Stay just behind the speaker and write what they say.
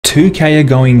2K are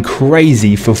going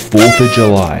crazy for 4th of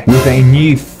July with a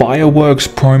new fireworks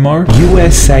promo,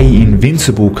 USA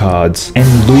Invincible cards,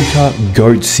 and Luka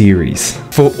GOAT series.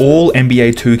 For all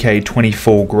NBA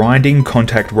 2K24 grinding,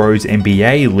 contact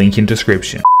RoseNBA, link in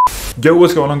description. Yo,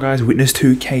 what's going on guys? Witness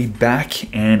 2K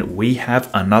back, and we have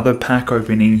another pack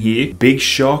opening here. Big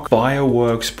shock,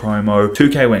 fireworks promo.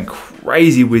 2K went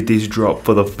crazy with this drop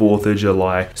for the 4th of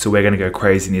July, so we're gonna go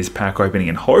crazy in this pack opening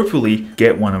and hopefully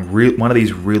get one of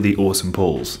these really awesome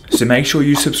pulls. So make sure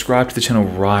you subscribe to the channel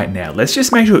right now. Let's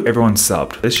just make sure everyone's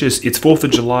subbed. It's 4th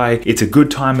of July, it's a good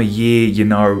time of year, you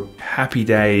know, happy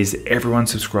days. Everyone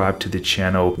subscribe to the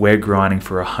channel. We're grinding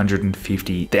for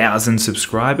 150,000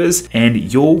 subscribers,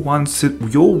 and your one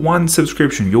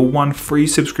subscription, your one free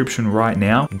subscription right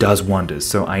now does wonders.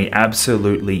 So I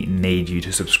absolutely need you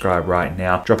to subscribe right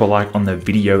now. Drop a like on the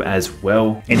video as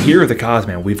well. And here are the cards,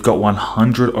 man. We've got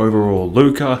 100 overall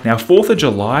Luka. Now 4th of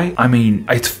July, I mean,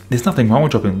 there's nothing wrong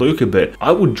with dropping Luka, but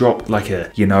I would drop like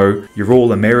a, you know, your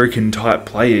all American type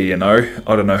player, you know.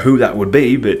 I don't know who that would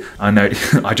be, but I know,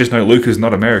 I just know Luka's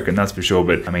not American, that's for sure.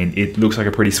 But I mean, it looks like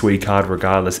a pretty sweet card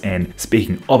regardless. And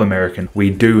speaking of American, we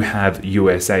do have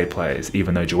USA players,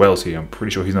 even though Joel's here. I'm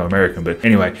pretty sure he's not American, but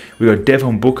anyway, we got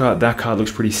Devin Booker. That card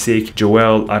looks pretty sick.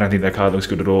 Joel, I don't think that card looks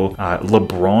good at all.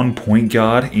 LeBron, point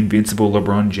guard, invincible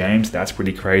LeBron James. That's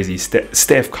pretty crazy.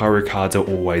 Steph Curry cards are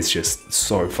always just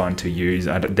so fun to use.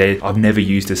 I've never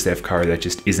used a Steph Curry that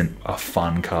just isn't a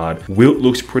fun card. Wilt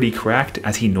looks pretty cracked,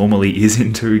 as he normally is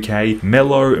in 2K.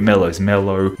 Melo's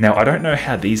mellow. Now, I don't know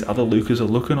how these other Lukas are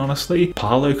looking, honestly.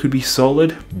 Paolo could be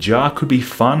solid. Jar could be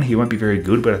fun. He won't be very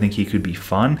good, but I think he could be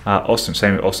fun.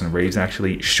 Same with Austin Reeves,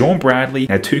 actually. Sean Bradley.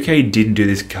 Now, 2K didn't do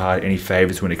this card any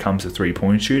favors when it comes to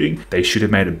three-point shooting. They should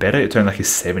have made it better. It's only like a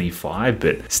 75,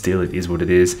 but still, it is what it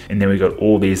is. And then we got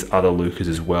all these other Lukas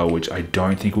as well, which I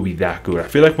don't think will be that good. I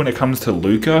feel like when it comes to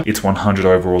Luka, it's 100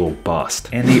 overall or bust.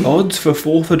 And the odds for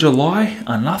 4th of July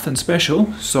are nothing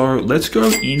special. So let's go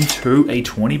into a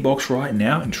 20 box right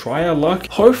now and try our luck.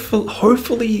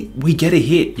 Hopefully we get a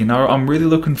hit. You know, I'm really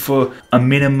looking for a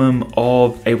minimum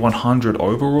of a 100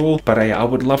 overall, but I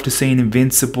would love to see an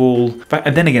invincible.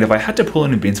 And then again, if I had to pull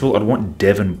an invincible, I'd want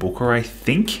Devin Booker, I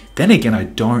think. Then again,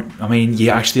 I mean,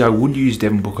 yeah, actually I would use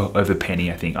Devin Booker over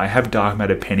Penny, I think. I have Dark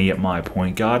Matter Penny at my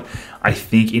point guard. I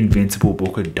think Invincible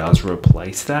Booker does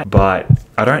replace that, but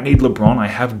I don't need LeBron. I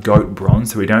have GOAT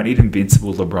Bronze, so we don't need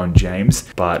Invincible LeBron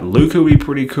James, but Luka would be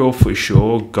pretty cool for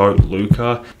sure. GOAT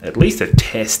Luka, at least a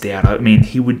test out. I mean,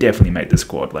 he would definitely make the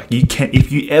squad. Like, you can,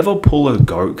 if you ever pull a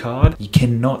GOAT card, you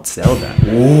cannot sell that.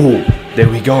 Oh, there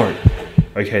we go.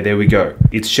 Okay, there we go.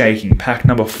 It's shaking. Pack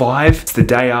number 5. It's the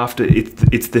day after.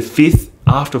 It's the 5th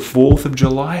after 4th of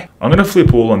July. I'm gonna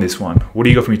flip all on this one. What do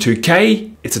you got for me?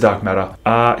 2K? It's a Dark Matter.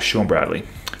 Sean Bradley.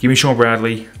 Give me Sean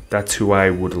Bradley. That's who I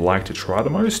would like to try the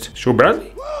most. Sean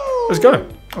Bradley? Let's go.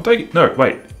 I'll take it. No,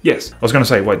 wait. Yes. I was going to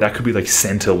say, wait, that could be like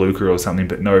center Luka or something,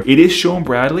 but no. It is Sean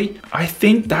Bradley. I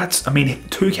think that's, I mean,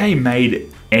 2K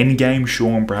made endgame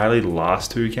Sean Bradley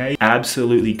last 2K.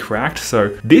 Absolutely cracked.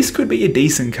 So this could be a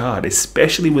decent card,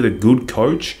 especially with a good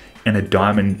coach and a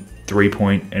diamond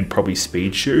 3-point and probably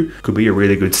speed shoe. Could be a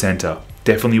really good center.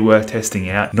 Definitely worth testing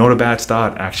out. Not a bad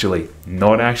start, actually.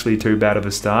 Not actually too bad of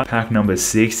a start. Pack number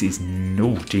 6 is,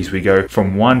 oh geez, we go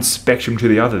from one spectrum to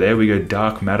the other. There we go,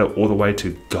 Dark Matter all the way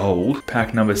to gold.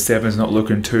 Pack number 7 is not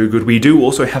looking too good. We do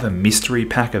also have a mystery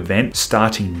pack event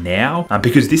starting now,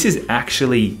 because this is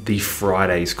actually the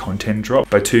Friday's content drop.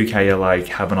 But 2K are like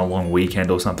having a long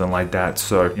weekend or something like that.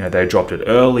 So, you know, they dropped it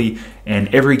early,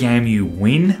 and every game you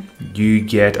win, you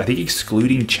get, I think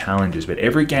excluding challenges, but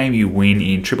every game you win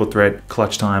in triple threat,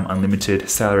 clutch time, unlimited,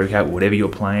 salary cap, whatever you're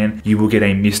playing, you will get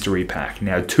a mystery pack.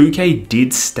 Now, 2K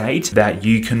did state that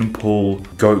you can pull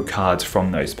GOAT cards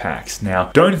from those packs.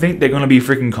 Now, don't think they're going to be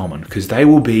freaking common, because they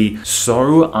will be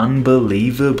so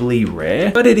unbelievably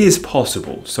rare, but it is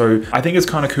possible. So I think it's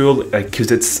kind of cool,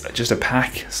 because it's just a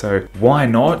pack. So why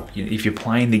not, if you're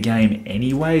playing the game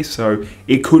anyway? So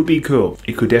it could be cool.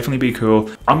 It could definitely be cool.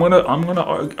 I'm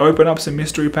gonna open up some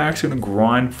mystery packs. Gonna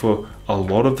grind for a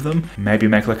lot of them. Maybe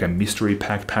make like a mystery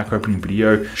pack opening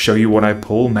video, show you what I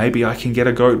pull. Maybe I can get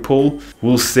a GOAT pull.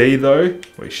 We'll see though.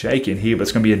 We're shaking here, but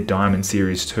it's gonna be a Diamond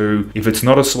Series 2. If it's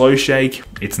not a slow shake,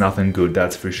 it's nothing good,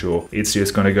 that's for sure. It's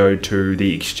just gonna go to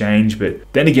the exchange,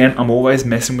 but then again, I'm always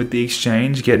messing with the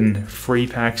exchange, getting free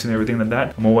packs and everything like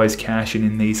that. I'm always cashing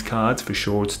in these cards for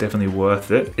sure. It's definitely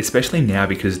worth it, especially now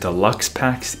because deluxe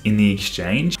packs in the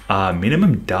exchange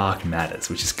minimum dark matters,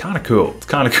 which is kind of cool. It's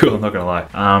kind of cool, I'm not gonna lie.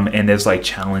 And there's like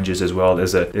challenges as well.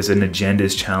 There's an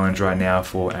agendas challenge right now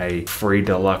for a free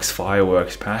deluxe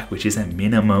fireworks pack, which is a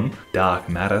minimum dark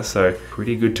matter. So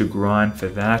pretty good to grind for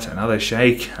that. Another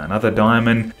shake, another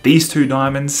diamond. These 2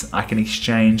 diamonds I can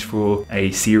exchange for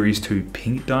a series 2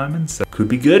 pink diamond. So could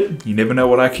be good. You never know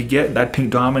what I could get. That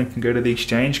pink diamond can go to the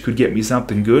exchange, could get me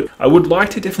something good. I would like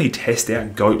to definitely test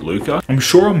out GOAT Luka. I'm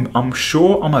sure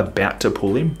I'm about to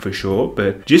pull him for sure,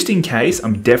 but just in case,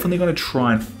 I'm definitely going to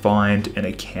try and find an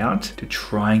account to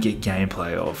try and get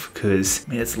gameplay of, because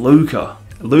man, it's Luka.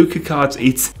 Luka cards,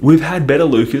 we've had better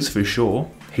Lukas for sure.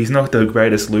 He's not the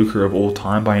greatest Luka of all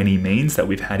time by any means that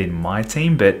we've had in my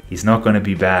team, but he's not going to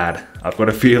be bad. I've got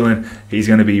a feeling he's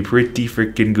going to be pretty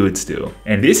freaking good still.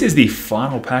 And this is the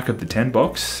final pack of the 10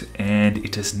 box, and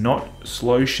it does not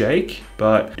slow shake,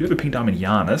 but I do have a pink diamond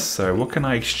Giannis, so what can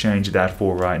I exchange that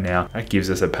for right now? That gives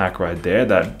us a pack right there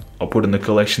that I'll put in the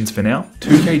collections for now.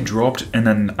 2K dropped, and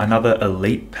then another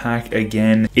elite pack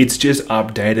again. It's just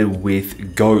updated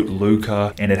with GOAT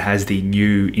Luka, and it has the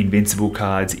new invincible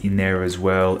cards in there as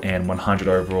well, and 100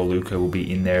 overall Luka will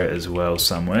be in there as well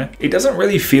somewhere. It doesn't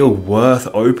really feel worth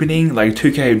opening. Like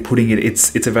 2K putting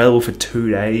it's available for 2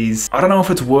 days. I don't know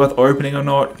if it's worth opening or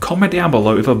not. Comment down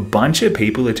below. If a bunch of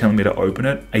people are telling me to open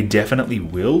it, I definitely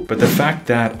will. But the fact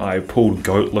that I pulled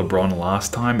GOAT LeBron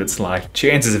last time, it's like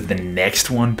chances of the next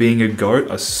one being a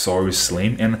GOAT are so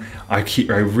slim, and I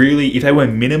really, if they were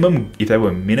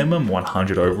minimum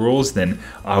 100 overalls, then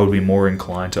I would be more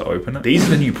inclined to open it. These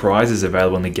are the new prizes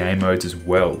available in the game modes as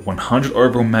well. 100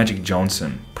 overall Magic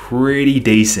Johnson, pretty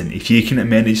decent. If you can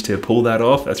manage to pull that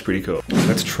off, that's pretty cool.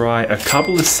 Let's try a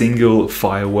couple of single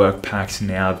firework packs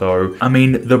now though. I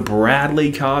mean, the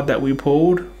Bradley card that we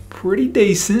pulled, pretty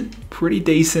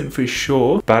decent for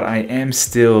sure, but I am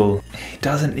still, it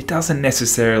doesn't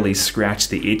necessarily scratch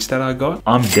the itch that I got.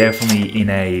 I'm definitely in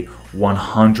a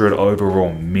 100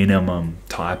 overall minimum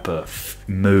type of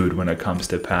mood when it comes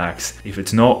to packs. If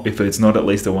it's not at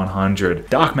least a 100,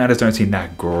 dark matters don't seem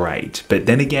that great, but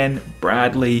then again,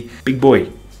 Bradley, big boy,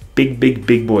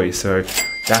 big boy, so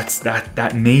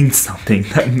that means something.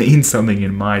 That means something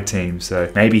in my team. So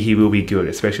maybe he will be good,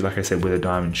 especially like I said with a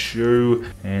diamond shoe.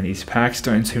 And his packs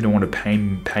don't seem to want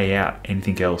to pay out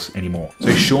anything else anymore.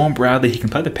 So Sean Bradley, he can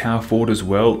play the power forward as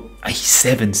well. He's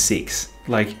 7'6".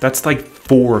 Like that's like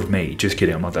 4 of me. Just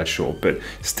kidding, I'm not that short, but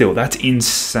still, that's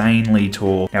insanely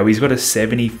tall. Now he's got a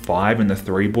 75 in the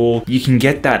 3-ball. You can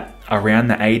get that around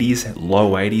the 80s,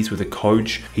 low 80s with a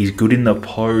coach. He's good in the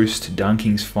post,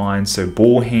 dunking's fine, so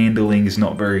ball handling is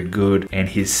not very good, and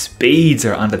his speeds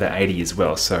are under the 80 as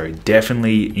well, so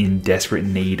definitely in desperate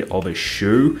need of a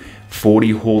shoe.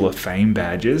 40 Hall of Fame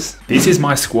badges. This is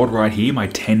my squad right here, my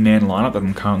 10-man lineup that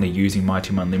I'm currently using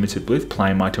MyTeam Unlimited with,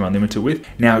 playing MyTeam Unlimited with.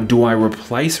 Now, do I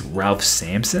replace Ralph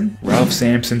Sampson? Ralph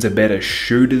Sampson's a better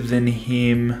shooter than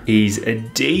him. He's a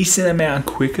decent amount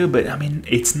quicker, but I mean,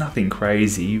 it's nothing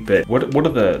crazy. But what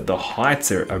are the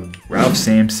heights? Ralph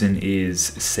Sampson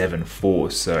is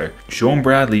 7'4", so Sean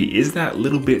Bradley is that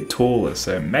little bit taller,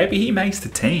 so maybe he makes the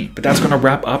team. But that's gonna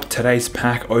wrap up today's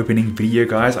pack opening video,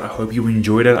 guys. I hope you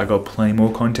enjoyed it. I got plenty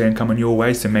more content coming your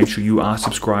way, so make sure you are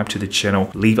subscribed to the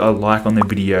channel, leave a like on the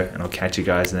video, and I'll catch you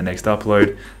guys in the next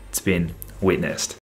upload. It's been witnessed.